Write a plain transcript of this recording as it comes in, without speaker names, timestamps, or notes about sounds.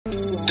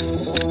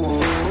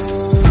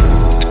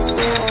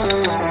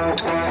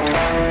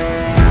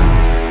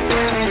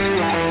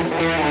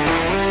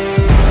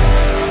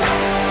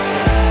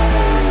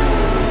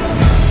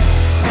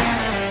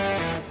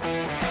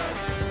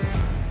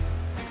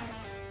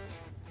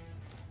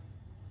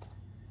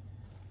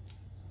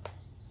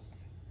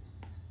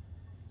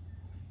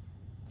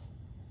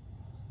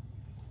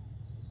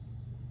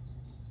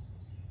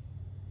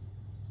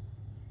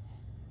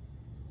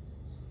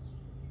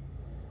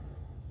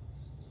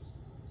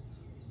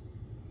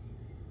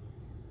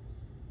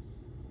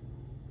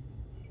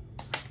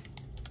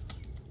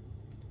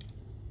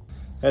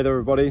Hey there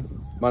everybody,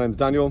 my name's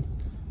Daniel.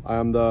 I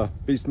am the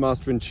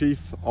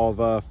Beastmaster-in-Chief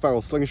of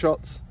Feral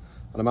Slingshots,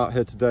 and I'm out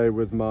here today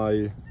with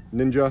my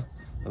Ninja,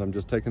 and I'm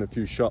just taking a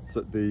few shots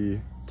at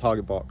the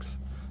target box.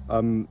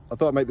 I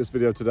thought I'd make this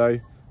video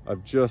today.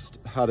 I've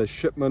just had a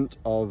shipment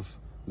of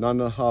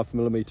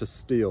 9.5mm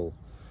steel.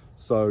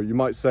 So you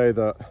might say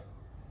that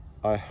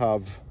I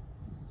have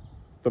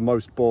the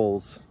most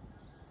balls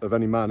of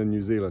any man in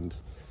New Zealand.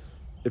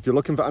 If you're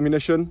looking for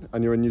ammunition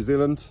and you're in New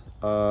Zealand,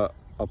 I'll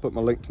put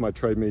my link to my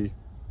Trade Me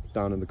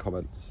down in the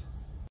comments.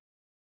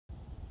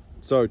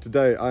 So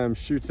today I am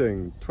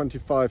shooting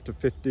 25 to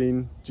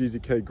 15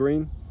 GZK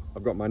green.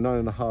 I've got my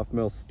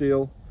 9.5mm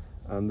steel,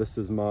 and this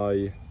is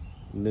my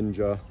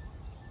Ninja.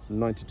 It's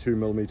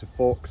 92mm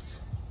forks.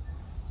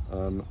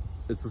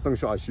 It's the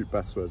slingshot I shoot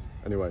best with.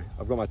 Anyway,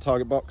 I've got my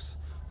target box.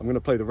 I'm going to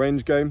play the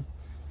range game.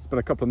 It's been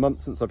a couple of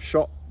months since I've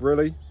shot,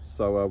 really,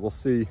 so we'll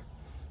see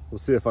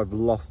if I've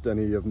lost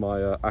any of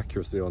my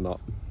accuracy or not.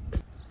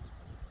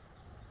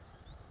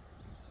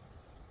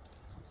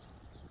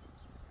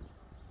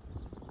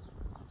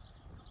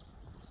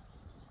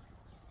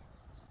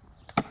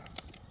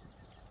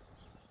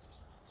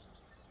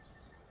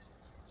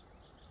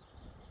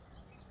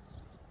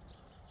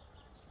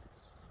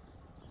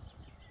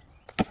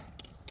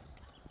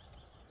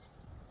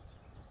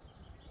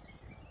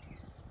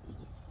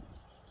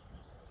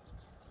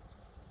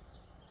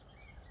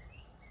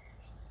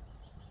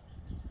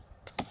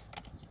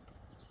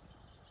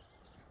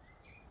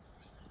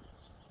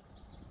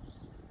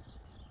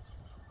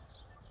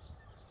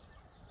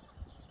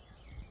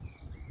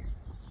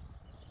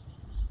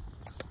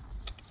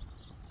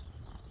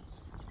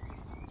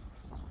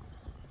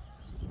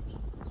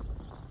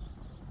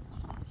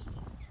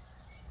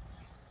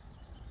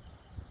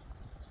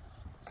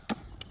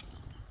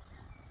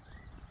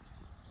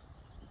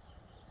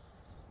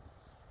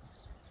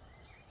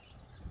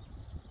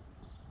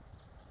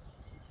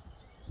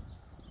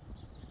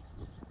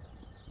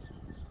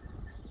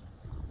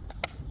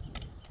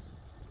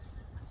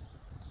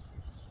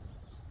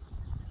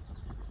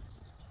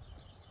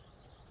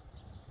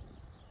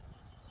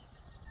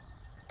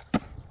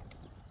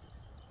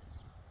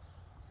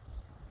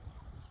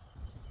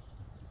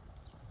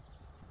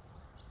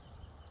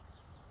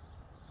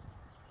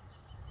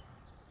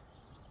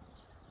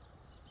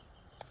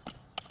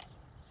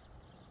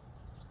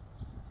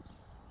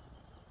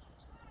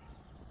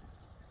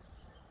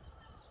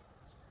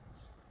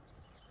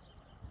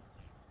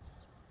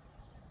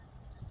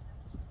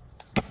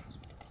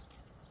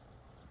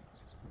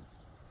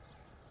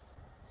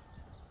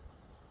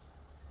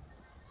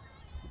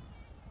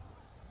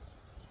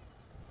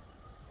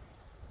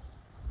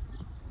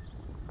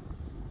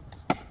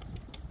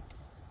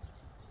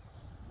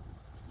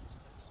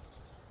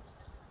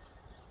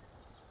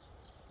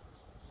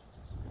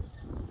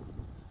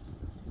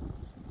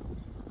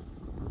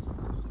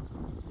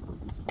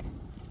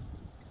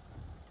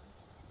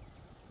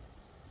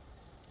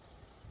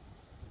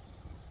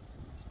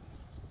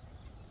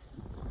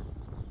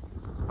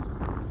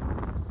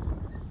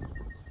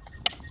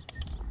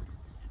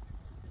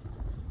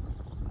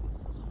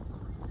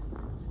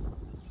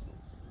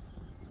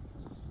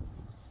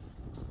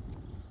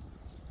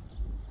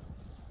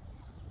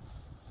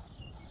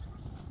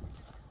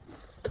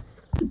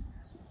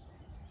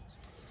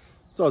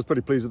 So I was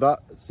pretty pleased with that.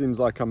 It seems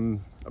like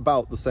I'm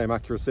about the same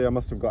accuracy. I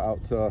must have got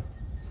out to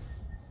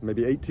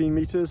maybe 18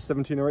 meters,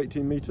 17 or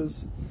 18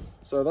 meters.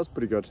 So that's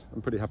pretty good.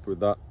 I'm pretty happy with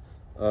that.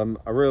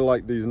 I really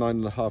like these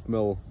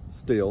 9.5mm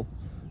steel.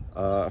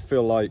 I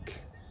feel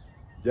like,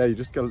 yeah, you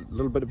just get a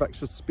little bit of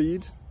extra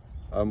speed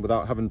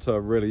without having to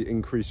really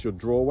increase your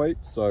draw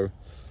weight. So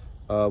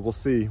we'll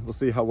see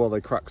how well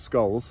they crack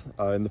skulls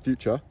in the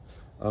future.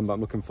 But I'm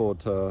looking forward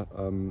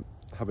to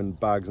having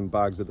bags and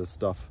bags of this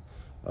stuff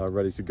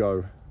ready to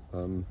go.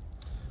 All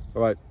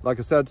right, like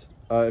I said,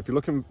 if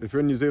you're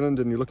in New Zealand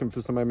and you're looking for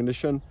some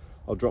ammunition,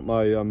 I'll drop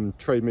my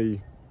Trade Me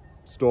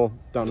store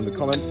down in the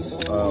comments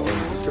or in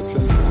the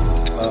description.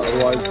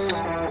 Otherwise,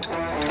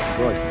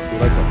 enjoy. See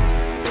you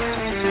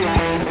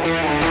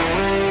later.